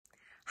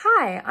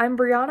Hi, I'm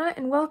Brianna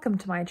and welcome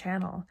to my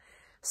channel.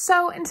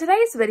 So in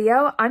today's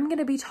video, I'm going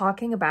to be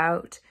talking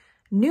about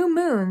new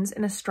moons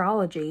in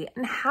astrology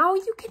and how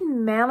you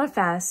can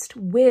manifest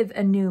with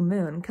a new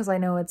moon, because I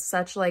know it's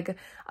such like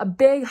a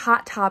big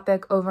hot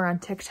topic over on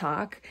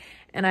TikTok,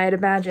 and I'd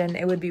imagine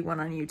it would be one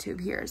on YouTube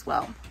here as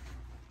well.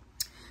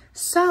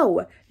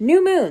 So,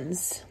 new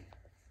moons.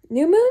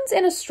 New moons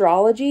in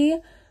astrology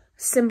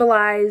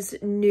symbolize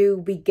new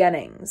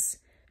beginnings.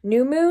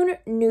 New moon,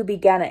 new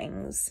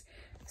beginnings.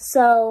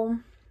 So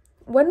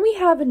when we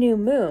have a new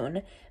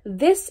moon,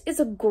 this is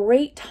a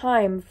great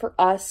time for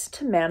us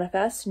to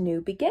manifest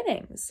new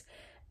beginnings.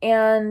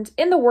 And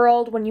in the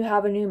world, when you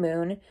have a new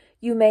moon,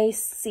 you may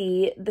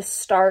see the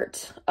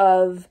start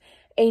of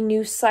a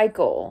new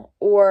cycle,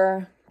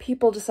 or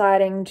people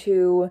deciding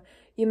to,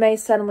 you may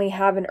suddenly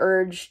have an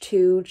urge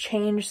to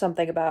change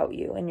something about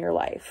you in your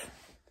life.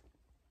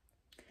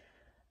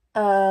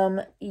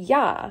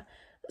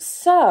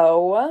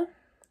 So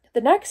the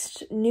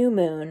next new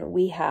moon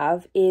we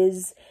have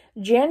is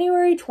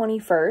January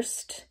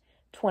 21st,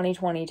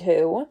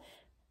 2022,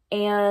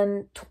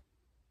 and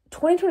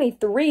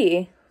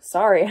 2023,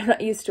 sorry, I'm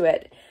not used to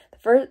it.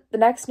 The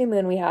next new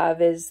moon we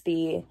have is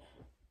the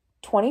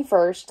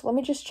 21st. Let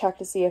me just check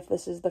to see if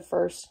this is the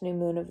first new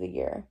moon of the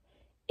year.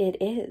 It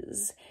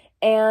is,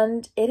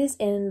 and it is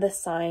in the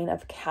sign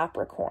of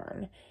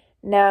Capricorn.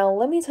 Now,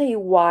 let me tell you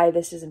why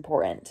this is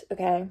important,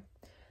 okay?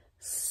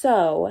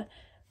 So,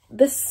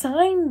 the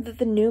sign that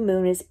the new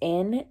moon is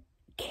in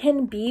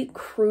can be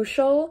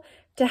crucial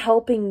to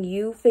helping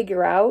you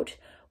figure out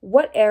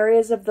what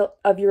areas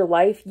of your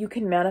life you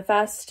can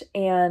manifest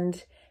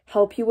and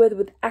help you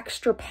with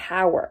extra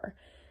power.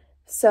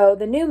 So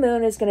the new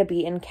moon is going to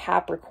be in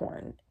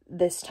Capricorn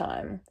this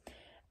time.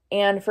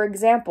 And for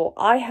example,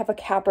 I have a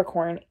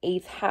Capricorn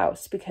 8th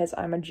house because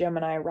I'm a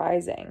Gemini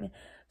rising.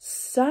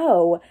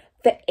 So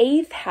the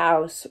 8th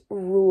house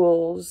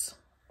rules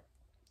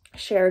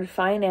shared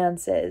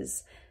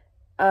finances.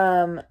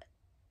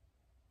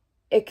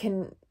 It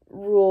can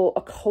rule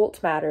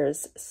occult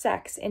matters,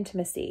 sex,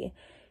 intimacy.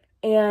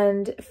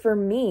 And for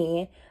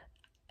me,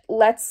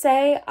 let's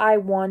say I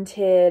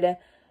wanted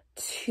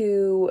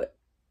to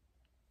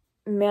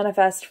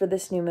manifest for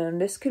this new moon.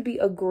 This could be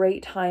a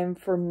great time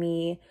for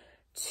me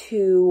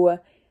to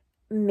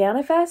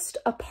manifest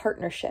a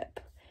partnership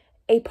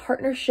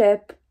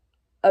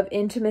of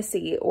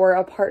intimacy, or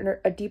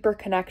a deeper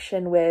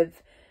connection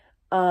with,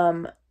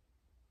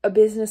 a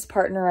business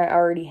partner I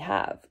already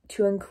have,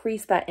 to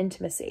increase that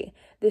intimacy.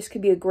 This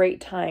could be a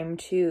great time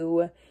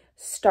to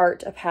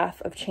start a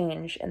path of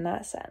change in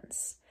that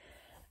sense.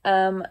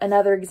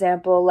 Another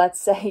example,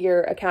 let's say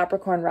you're a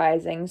Capricorn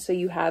rising, so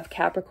you have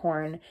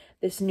Capricorn,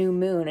 this new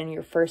moon in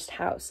your first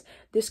house.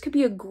 This could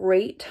be a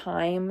great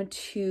time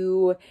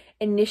to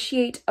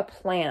initiate a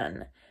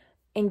plan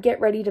and get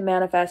ready to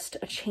manifest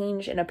a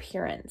change in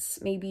appearance.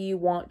 Maybe you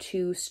want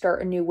to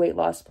start a new weight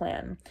loss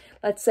plan.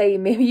 Let's say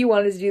maybe you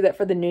wanted to do that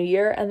for the new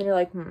year, and then you're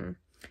like, I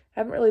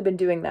haven't really been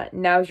doing that.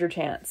 Now's your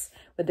chance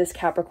with this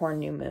Capricorn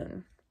new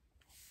moon.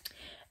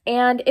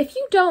 And if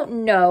you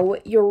don't know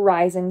your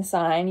rising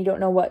sign, you don't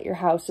know what your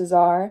houses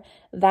are,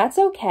 that's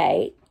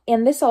okay.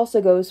 And this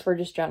also goes for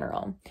just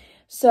general.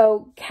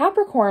 So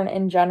Capricorn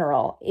in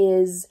general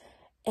is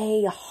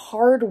a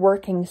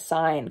hard-working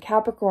sign.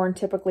 Capricorn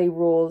typically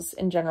rules,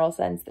 in general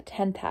sense, the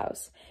 10th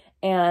house,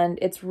 and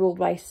it's ruled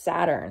by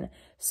Saturn.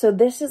 So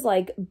this is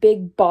like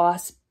big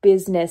boss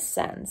business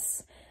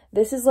sense.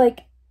 This is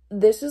like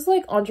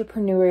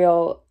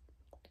entrepreneurial,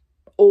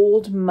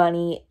 old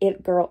money,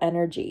 it girl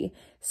energy.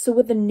 So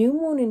with the new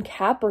moon in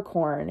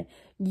Capricorn,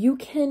 you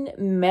can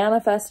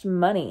manifest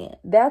money.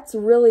 That's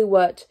really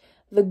what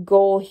the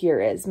goal here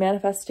is,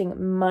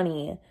 manifesting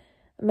money,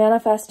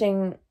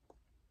 manifesting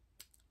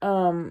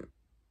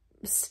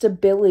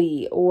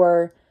stability,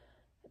 or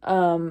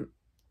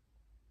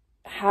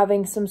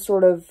having some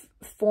sort of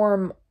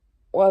form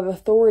of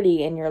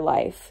authority in your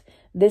life.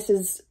 This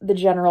is the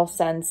general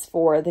sense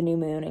for the new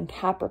moon in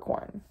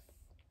Capricorn.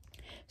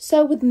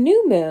 So with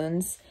new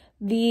moons,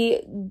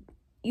 the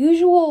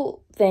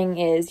usual thing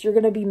is you're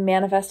going to be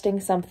manifesting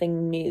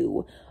something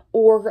new,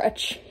 or a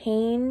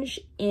change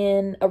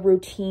in a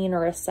routine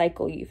or a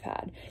cycle you've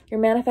had. You're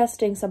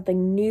manifesting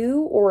something new,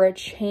 or a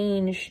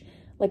change,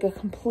 like a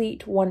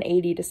complete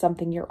 180 to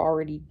something you're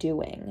already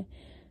doing.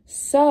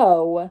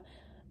 So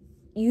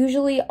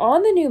usually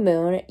on the new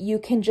moon, you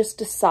can just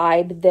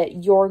decide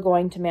that you're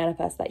going to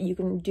manifest that. You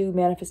can do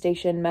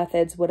manifestation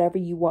methods, whatever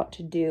you want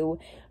to do.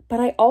 But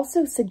I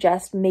also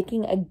suggest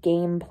making a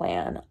game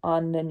plan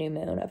on the new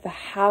moon of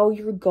how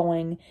you're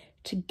going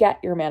to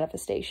get your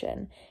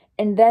manifestation.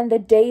 And then the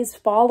days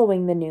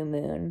following the new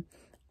moon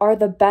are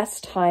the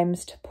best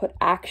times to put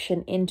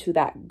action into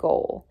that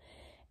goal.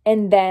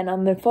 And then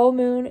on the full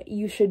moon,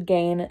 you should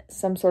gain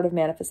some sort of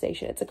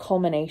manifestation. It's a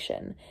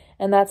culmination.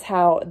 And that's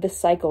how this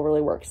cycle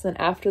really works. Then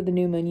after the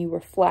new moon, you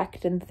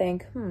reflect and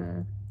think,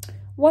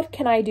 what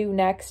can I do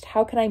next?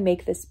 How can I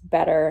make this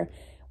better?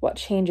 What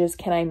changes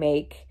can I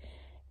make?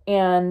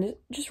 and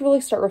just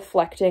really start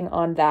reflecting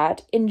on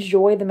that.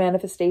 Enjoy the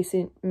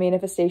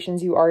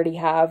manifestations you already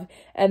have,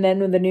 and then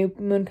when the new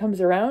moon comes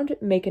around,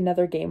 make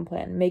another game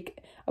plan. Make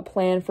a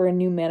plan for a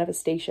new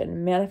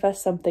manifestation.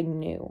 Manifest something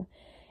new.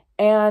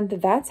 And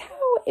that's how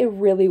it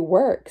really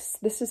works.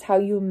 This is how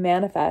you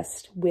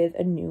manifest with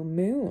a new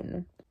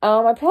moon.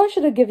 I probably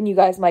should have given you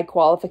guys my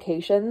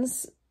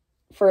qualifications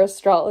for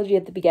astrology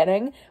at the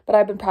beginning, but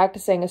I've been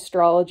practicing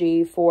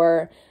astrology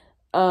for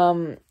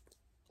a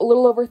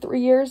little over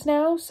 3 years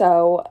now,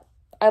 so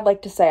I'd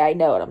like to say I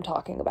know what I'm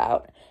talking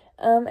about.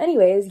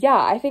 Anyways,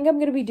 yeah, I think I'm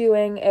going to be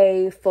doing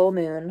a full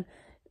moon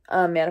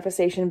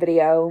manifestation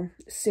video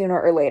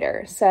sooner or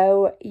later.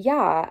 So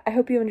yeah, I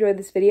hope you enjoyed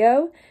this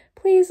video.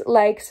 Please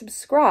like,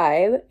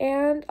 subscribe,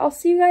 and I'll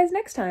see you guys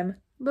next time.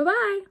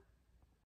 Bye-bye!